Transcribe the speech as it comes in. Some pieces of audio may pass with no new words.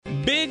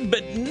Big,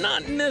 but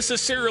not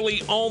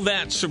necessarily all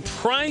that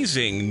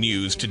surprising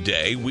news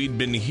today. We'd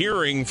been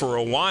hearing for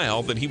a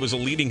while that he was a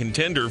leading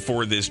contender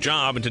for this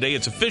job, and today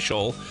it's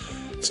official.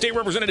 State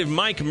Representative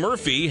Mike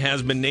Murphy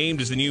has been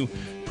named as the new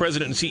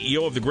president and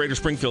CEO of the Greater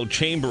Springfield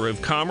Chamber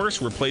of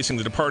Commerce, replacing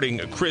the departing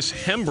Chris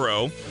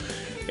Hembrough.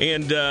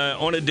 And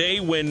on a day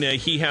when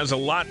he has a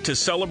lot to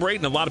celebrate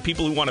and a lot of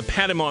people who want to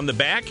pat him on the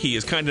back, he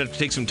is kind enough to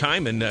take some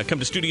time and come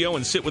to studio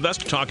and sit with us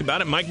to talk about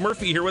it. Mike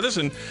Murphy here with us,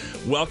 and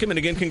welcome, and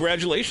again,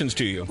 congratulations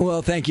to you.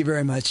 Well, thank you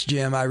very much,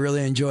 Jim. I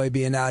really enjoy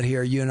being out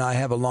here. You and I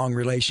have a long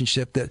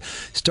relationship that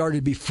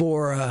started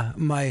before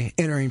my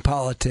entering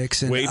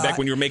politics. And way back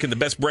when you were making the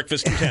best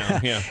breakfast in town.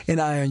 Yeah. And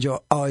I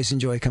always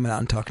enjoy coming out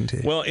and talking to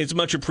you. Well, it's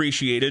much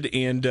appreciated,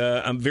 and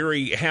I'm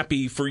very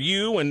happy for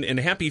you and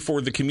happy for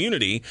the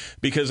community,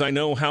 because I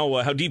know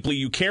how deeply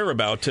you care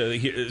about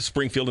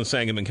Springfield and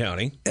Sangamon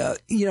County.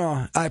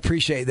 I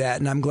appreciate that,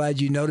 and I'm glad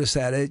you noticed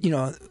that.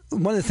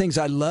 One of the things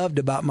I loved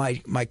about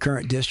my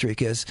current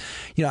district is,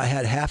 I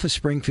had half of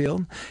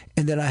Springfield,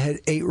 and then I had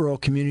 8 rural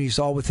communities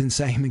all within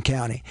Sangamon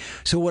County.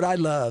 So what I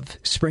love,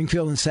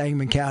 Springfield and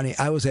Sangamon County,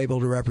 I was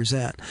able to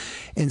represent.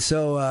 And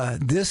so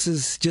this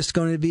is just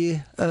going to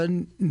be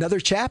another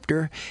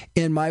chapter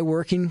in my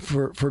working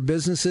for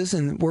businesses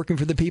and working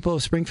for the people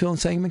of Springfield and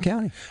Sangamon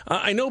County.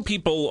 I know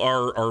people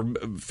are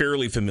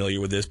fairly familiar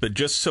with this, but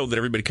just so that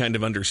everybody kind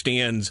of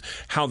understands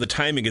how the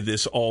timing of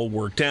this all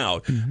worked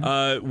out,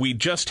 we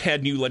just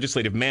had new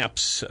legislative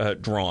maps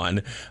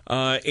drawn,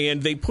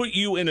 and they put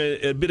you in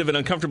a bit of an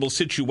uncomfortable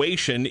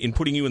situation in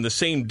putting you in the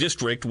same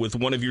district with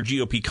one of your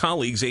GOP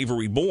colleagues,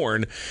 Avery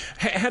Bourne.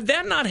 Had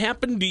that not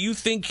happened, do you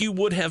think you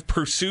would have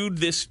pursued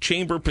this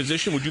chamber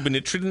position? Would you have been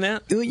interested in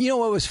that? You know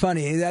what was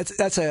funny?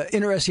 That's an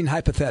interesting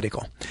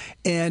hypothetical.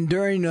 And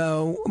during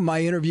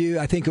my interview,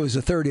 I think it was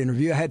the third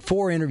interview, I had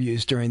 4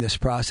 interviews during this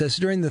process.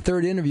 During the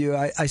third interview,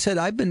 I said,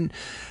 I've been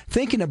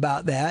thinking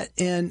about that,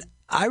 and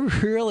I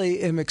really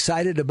am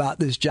excited about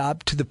this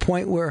job to the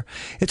point where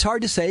it's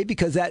hard to say,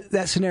 because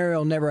that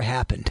scenario never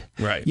happened.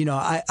 Right.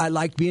 I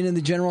liked being in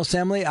the General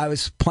Assembly. I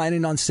was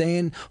planning on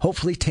staying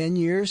hopefully 10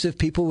 years if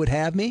people would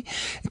have me,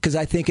 because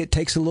I think it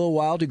takes a little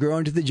while to grow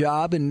into the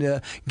job and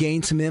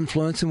gain some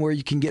influence and where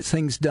you can get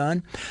things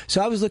done.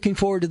 So I was looking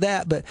forward to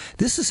that. But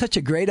this is such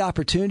a great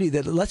opportunity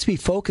that it lets me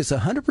focus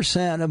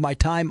 100% of my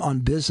time on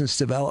business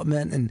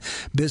development and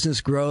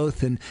business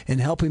growth and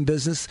helping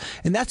business.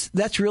 And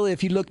that's really,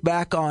 if you look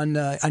back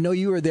on, I know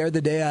you were there the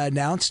day I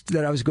announced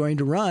that I was going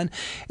to run,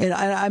 and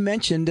I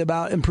mentioned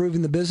about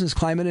improving the business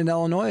climate in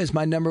Illinois as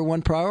my number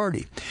one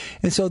priority.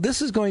 And so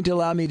this is going to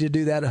allow me to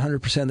do that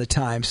 100% of the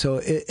time. So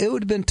it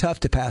would have been tough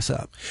to pass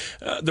up.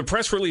 The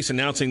press release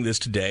announcing this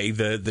today,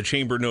 the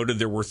chamber noted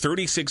there were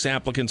 36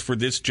 applicants for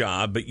this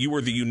job, but you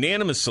were the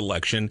unanimous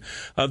selection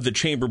of the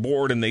chamber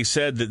board, and they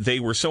said that they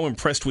were so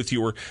impressed with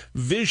your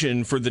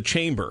vision for the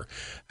chamber.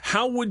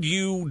 How would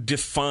you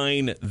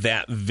define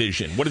that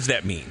vision? What does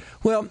that mean?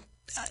 Well,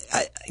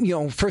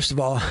 first of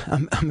all,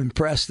 I'm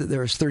impressed that there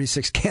was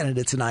 36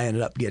 candidates and I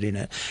ended up getting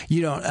it.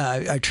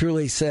 I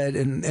truly said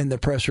in the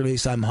press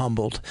release, I'm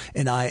humbled,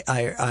 and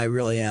I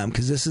really am,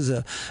 because this is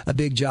a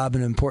big job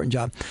and an important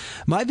job.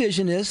 My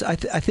vision is I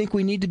think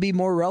we need to be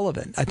more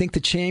relevant. I think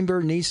the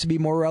chamber needs to be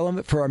more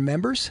relevant for our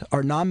members,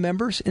 our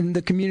non-members, and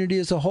the community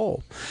as a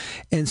whole.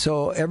 And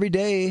so every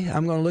day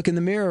I'm going to look in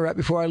the mirror right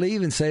before I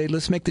leave and say,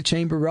 let's make the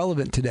chamber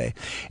relevant today.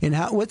 And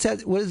what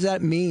does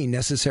that mean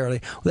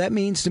necessarily? Well, that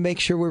means to make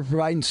sure we're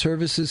providing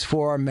services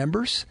for our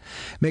members,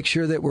 make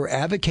sure that we're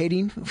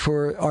advocating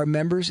for our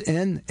members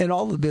and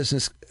all the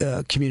business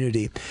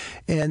community.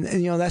 And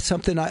that's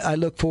something I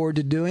look forward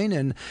to doing.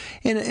 And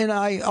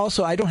I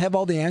don't have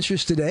all the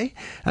answers today.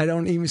 I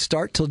don't even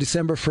start till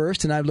December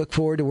 1st, and I look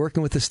forward to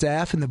working with the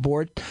staff and the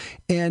board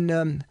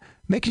and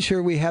making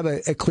sure we have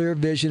a clear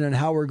vision on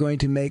how we're going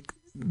to make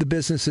the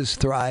businesses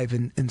thrive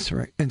in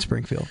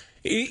Springfield.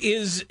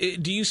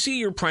 Do you see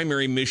your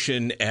primary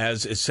mission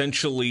as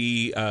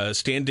essentially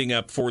standing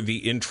up for the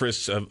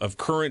interests of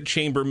current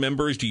chamber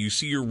members? Do you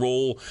see your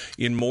role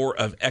in more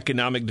of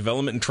economic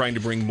development and trying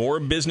to bring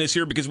more business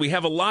here? Because we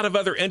have a lot of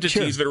other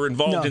entities that are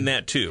involved in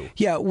that too.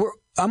 Yeah,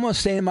 I'm going to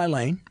stay in my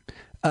lane.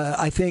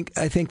 I think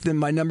that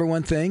my number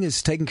one thing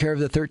is taking care of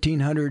the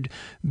 1,300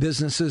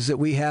 businesses that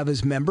we have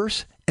as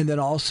members, and then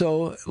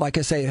also, like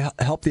I say,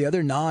 help the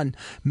other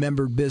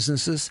non-member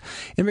businesses.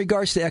 In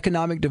regards to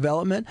economic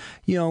development,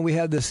 we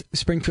have this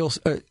Springfield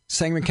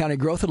Sangamon County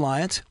Growth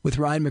Alliance with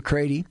Ryan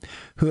McCready,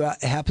 who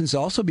happens to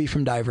also be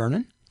from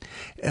Divernon.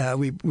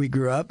 We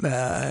grew up.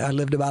 I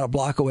lived about a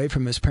block away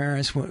from his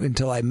parents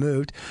until I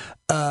moved.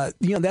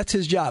 That's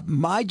his job.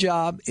 My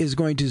job is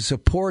going to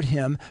support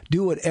him,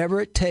 do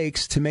whatever it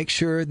takes to make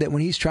sure that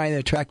when he's trying to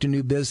attract a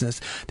new business,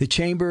 the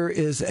chamber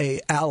is a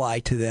ally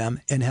to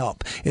them and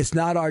help. It's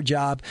not our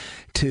job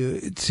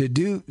to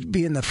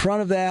be in the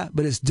front of that,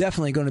 but it's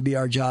definitely going to be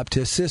our job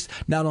to assist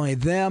not only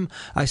them.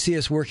 I see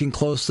us working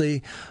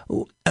closely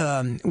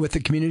with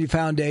the Community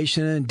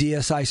Foundation and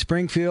DSI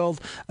Springfield.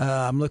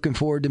 I'm looking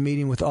forward to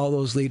meeting with all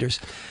those leaders.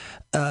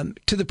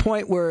 to the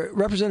point where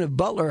Representative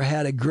Butler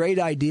had a great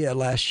idea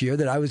last year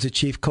that I was the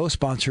chief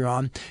co-sponsor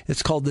on.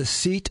 It's called the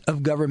Seat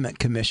of Government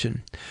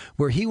Commission,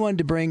 where he wanted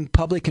to bring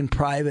public and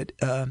private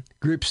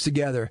groups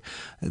together,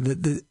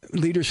 the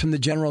leaders from the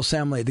General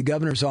Assembly, the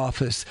governor's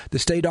office, the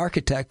state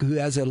architect, who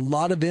has a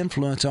lot of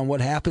influence on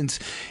what happens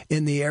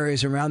in the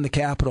areas around the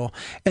Capitol,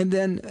 and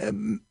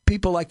then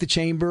people like the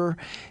Chamber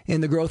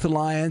and the Growth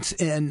Alliance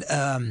and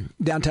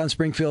Downtown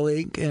Springfield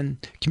Inc. and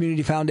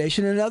Community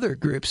Foundation and other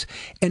groups,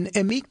 and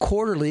meet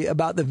quarterly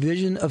about the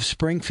vision of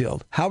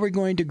Springfield. How are we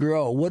going to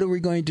grow? What are we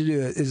going to do?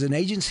 Is an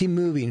agency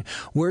moving?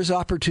 Where's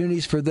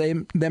opportunities for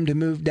them to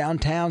move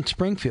downtown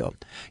Springfield?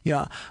 You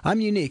know,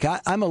 I'm unique.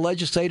 I'm a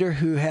legislator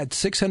who had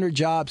 600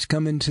 jobs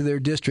come into their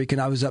district,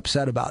 and I was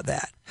upset about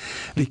that.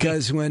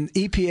 Because when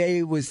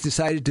EPA was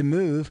decided to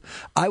move,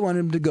 I wanted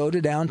them to go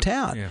to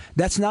downtown. Yeah.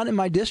 That's not in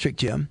my district,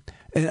 Jim.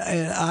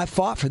 And I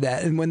fought for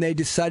that. And when they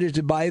decided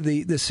to buy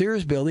the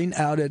Sears building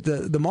out at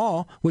the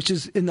mall, which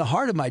is in the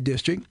heart of my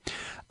district,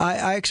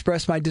 I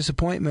expressed my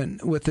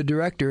disappointment with the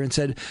director and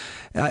said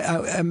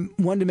I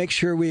wanted to make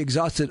sure we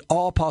exhausted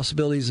all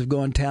possibilities of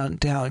going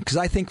downtown, because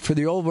I think for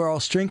the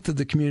overall strength of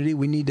the community,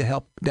 we need to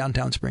help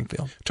downtown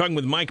Springfield. Talking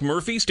with Mike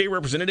Murphy, state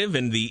representative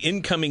and the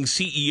incoming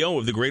CEO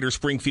of the Greater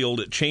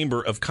Springfield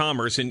Chamber of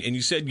Commerce. And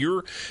you said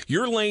your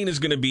lane is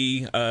going to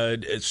be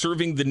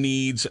serving the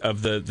needs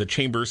of the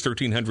Chamber's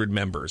 1,300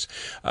 members.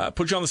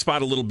 Put you on the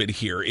spot a little bit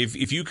here.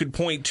 If you could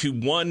point to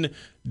one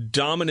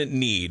dominant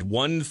need,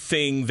 one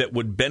thing that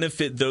would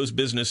benefit those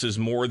businesses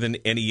more than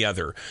any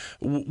other,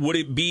 would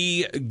it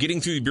be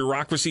getting through the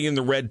bureaucracy and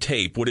the red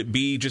tape? Would it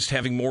be just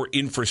having more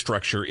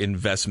infrastructure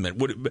investment?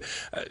 Would it,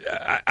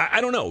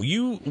 I don't know.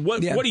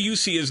 What do you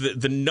see as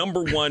the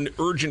number one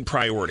urgent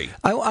priority?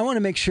 I want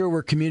to make sure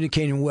we're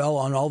communicating well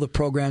on all the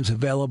programs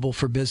available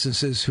for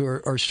businesses who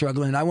are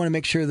struggling. I want to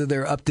make sure that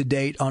they're up to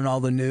date on all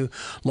the new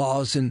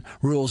laws and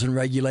rules and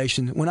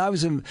regulations. When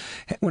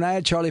I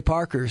had Charlie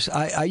Parker's,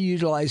 I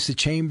utilized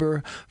the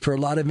Chamber for a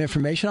lot of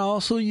information. I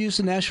also used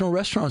the National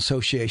Restaurant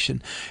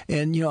Association,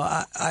 and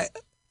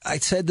I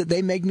said that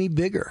they make me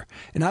bigger,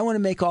 and I want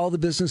to make all the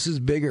businesses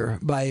bigger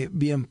by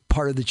being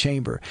part of the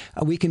Chamber.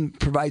 We can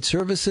provide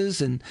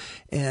services and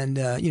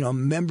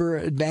member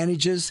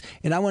advantages,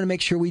 and I want to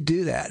make sure we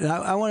do that. And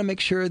I want to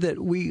make sure that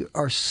we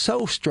are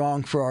so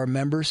strong for our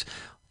members.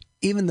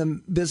 Even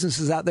the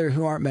businesses out there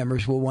who aren't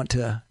members will want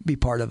to be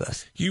part of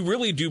us. You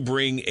really do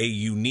bring a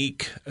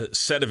unique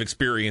set of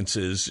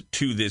experiences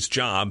to this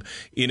job,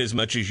 in as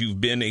much as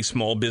you've been a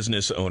small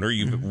business owner.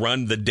 You've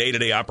run the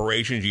day-to-day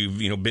operations.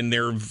 You've been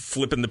there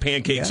flipping the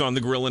pancakes on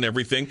the grill and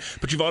everything.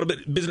 But you've also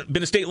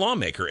been a state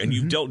lawmaker, and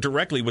you've dealt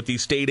directly with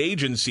these state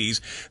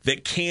agencies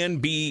that can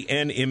be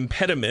an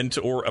impediment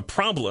or a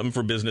problem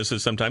for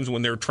businesses sometimes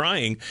when they're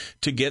trying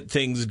to get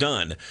things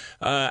done.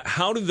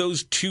 How do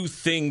those two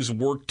things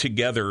work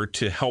together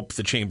to help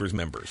the Chamber's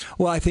members?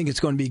 Well, I think it's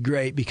going to be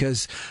great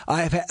because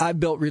I've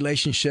built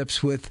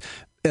relationships with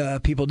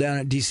people down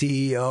at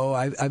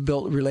DCEO. I've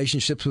built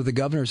relationships with the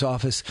governor's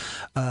office.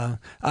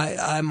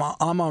 I'm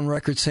on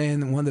record saying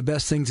that one of the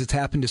best things that's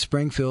happened to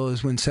Springfield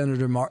is when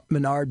Senator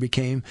Menard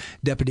became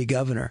deputy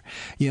governor.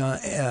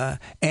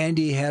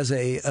 Andy has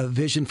a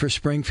vision for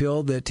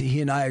Springfield that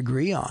he and I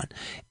agree on,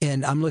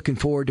 and I'm looking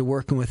forward to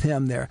working with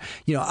him there.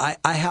 I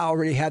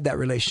already had that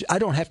relationship. I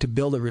don't have to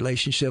build a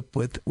relationship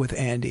with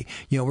Andy.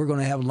 We're going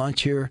to have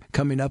lunch here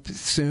coming up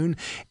soon,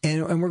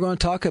 and we're going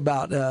to talk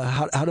about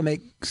how to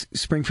make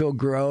Springfield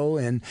grow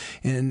and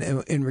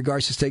in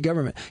regards to state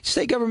government.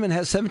 State government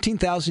has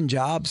 17,000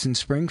 jobs in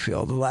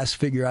Springfield. The last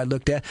figure I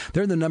looked at,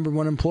 they're the number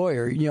one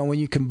employer. When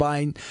you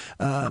combine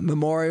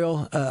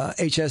Memorial,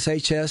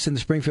 HSHS, and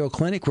the Springfield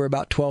Clinic, we're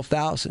about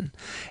 12,000.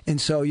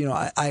 And so,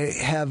 I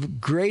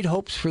have great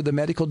hopes for the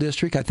medical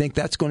district. I think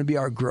that's going to be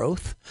our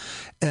growth.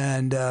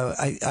 And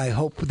I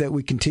hope that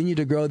we continue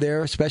to grow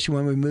there, especially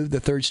when we move the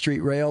 3rd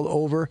Street Rail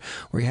over.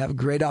 We have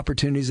great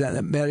opportunities at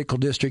the medical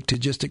district to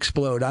just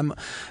explode.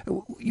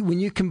 When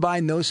you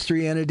combine those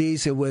three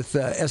entities with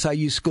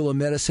SIU School of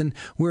Medicine,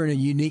 we're in a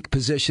unique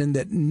position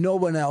that no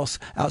one else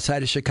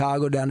outside of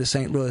Chicago down to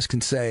St. Louis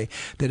can say,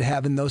 that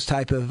having those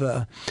type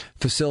of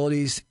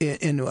facilities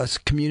in a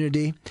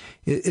community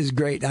is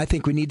great. And I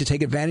think we need to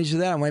take advantage of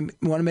that. I want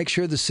to make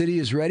sure the city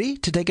is ready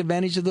to take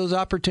advantage of those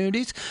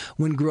opportunities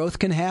when growth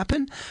can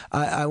happen.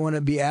 I want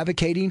to be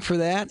advocating for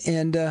that,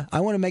 and I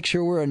want to make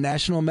sure we're a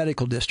national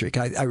medical district.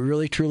 I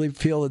really, truly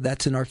feel that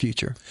that's in our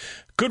future.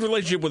 Good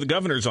relationship with the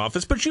governor's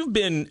office, but you've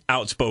been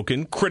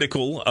outspoken,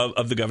 critical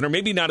of the governor.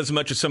 Maybe not as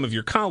much as some of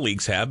your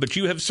colleagues have, but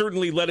you have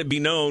certainly let it be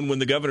known when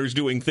the governor's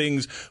doing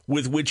things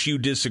with which you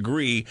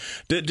disagree.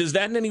 Does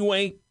that in any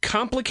way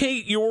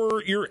complicate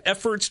your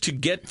efforts to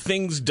get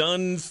things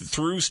done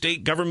through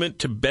state government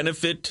to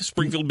benefit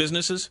Springfield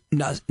businesses?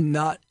 Not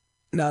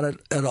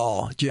at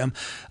all, Jim.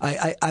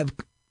 I've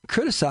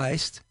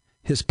criticized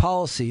his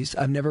policies.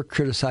 I've never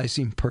criticized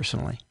him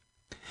personally.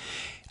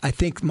 I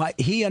think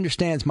he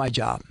understands my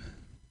job.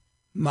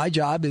 My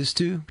job is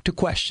to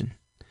question,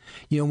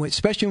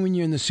 especially when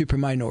you're in the super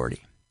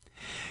minority.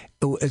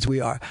 as we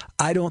are.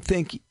 I don't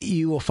think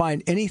you will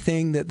find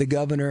anything that the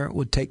governor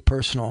would take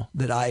personal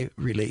that I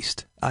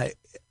released.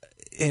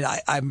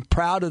 I'm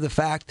proud of the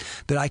fact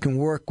that I can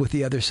work with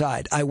the other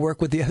side. I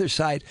work with the other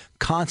side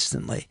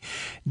constantly.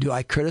 Do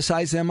I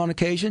criticize them on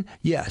occasion?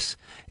 Yes.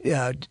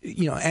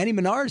 Andy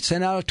Menard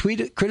sent out a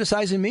tweet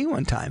criticizing me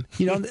one time,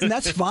 and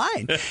that's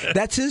fine.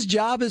 That's his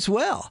job as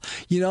well.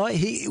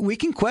 We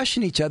can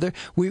question each other.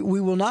 We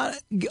will not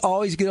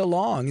always get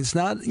along. It's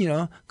not,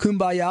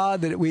 kumbaya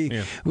that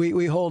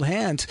we hold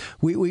hands.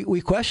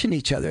 We question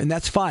each other, and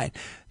that's fine.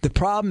 The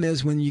problem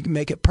is when you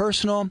make it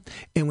personal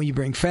and when you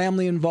bring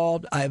family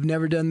involved. I have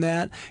never done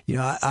that.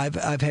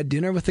 I've had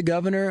dinner with the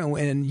governor,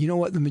 and you know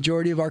what the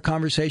majority of our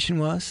conversation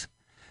was?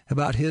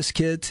 About his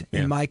kids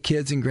and my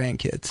kids and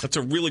grandkids. That's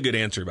a really good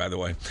answer, by the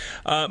way.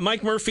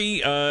 Mike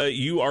Murphy,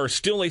 you are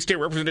still a state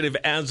representative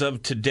as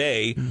of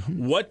today.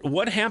 Mm-hmm.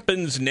 What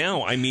happens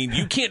now? I mean,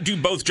 you can't do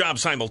both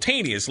jobs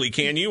simultaneously,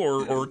 can you?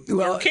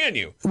 Or can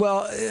you?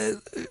 Well,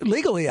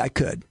 legally I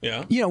could.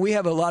 Yeah. We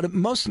have a lot of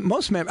most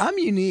members. I'm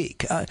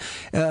unique.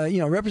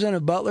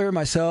 Representative Butler,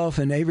 myself,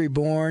 and Avery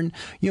Bourne.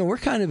 We're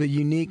kind of a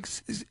unique.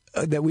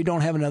 That we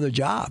don't have another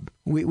job.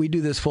 We do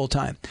this full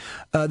time.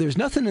 There's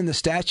nothing in the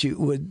statute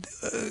would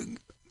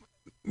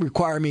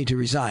require me to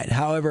resign.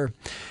 However,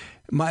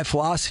 my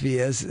philosophy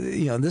is,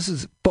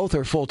 both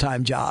are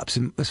full-time jobs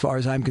as far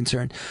as I'm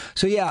concerned.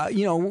 So,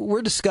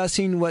 we're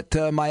discussing what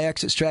my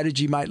exit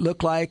strategy might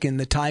look like and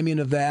the timing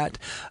of that.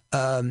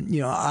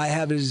 I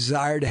have a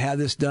desire to have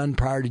this done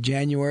prior to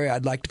January.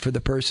 I'd like for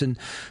the person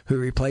who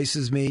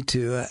replaces me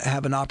to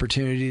have an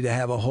opportunity to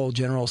have a whole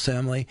General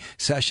Assembly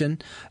session.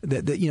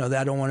 That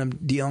I don't want them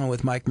dealing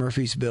with Mike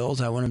Murphy's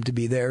bills. I want them to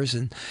be theirs.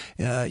 And,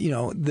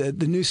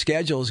 the new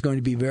schedule is going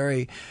to be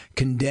very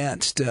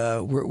condensed.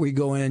 We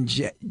go in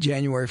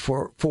January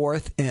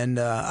 4th, and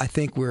I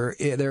think we're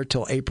there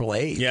till April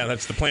 8th. Yeah,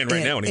 that's the plan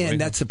right now. Anyway. And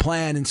that's the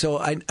plan. And so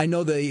I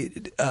know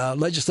the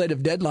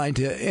legislative deadline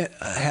to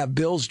have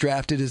bills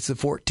drafted is the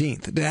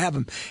 14th, to have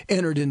them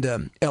entered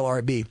into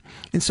LRB.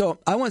 And so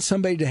I want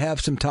somebody to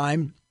have some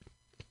time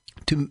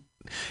to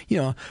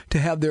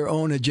have their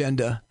own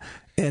agenda.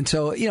 And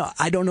so,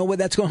 I don't know what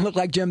that's going to look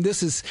like, Jim.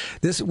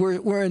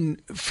 We're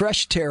in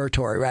fresh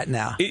territory right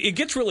now. It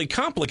gets really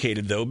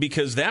complicated, though,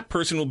 because that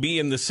person will be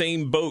in the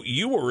same boat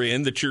you were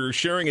in, that you're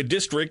sharing a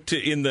district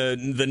in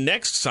the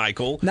next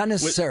cycle. Not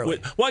necessarily.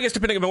 Well, I guess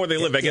depending on where they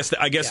live,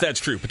 I guess that's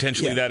true.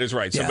 Potentially that is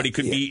right. Somebody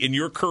could be in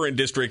your current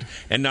district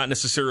and not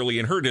necessarily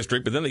in her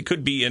district, but then they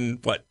could be in,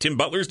 Tim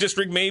Butler's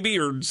district maybe,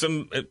 or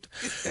some...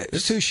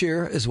 Sue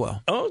Shear as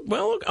well. Oh,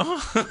 well...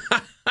 Oh.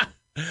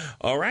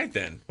 All right,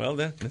 then. Well,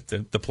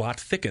 the plot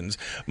thickens.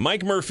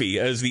 Mike Murphy,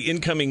 as the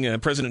incoming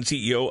president and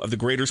CEO of the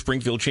Greater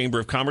Springfield Chamber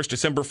of Commerce,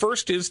 December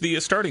 1st is the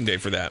starting day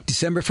for that.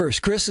 December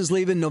 1st. Chris is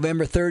leaving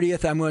November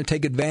 30th. I'm going to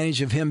take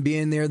advantage of him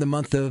being there the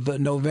month of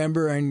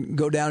November and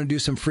go down and do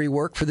some free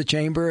work for the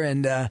chamber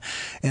and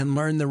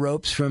learn the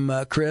ropes from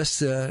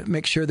Chris,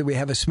 make sure that we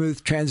have a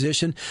smooth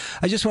transition.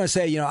 I just want to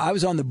say, I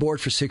was on the board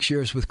for 6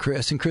 years with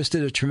Chris, and Chris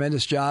did a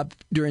tremendous job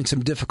during some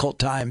difficult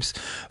times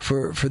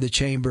for the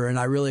chamber, and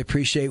I really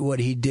appreciate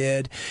what he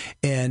did,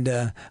 and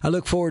I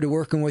look forward to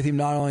working with him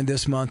not only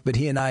this month, but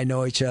he and I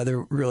know each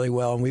other really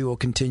well, and we will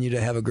continue to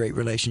have a great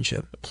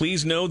relationship.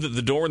 Please know that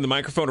the door and the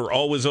microphone are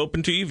always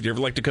open to you if you ever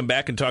like to come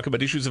back and talk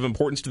about issues of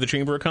importance to the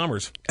Chamber of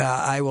Commerce.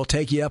 I will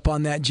take you up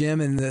on that,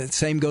 Jim, and the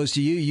same goes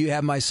to you. You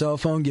have my cell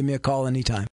phone. Give me a call anytime.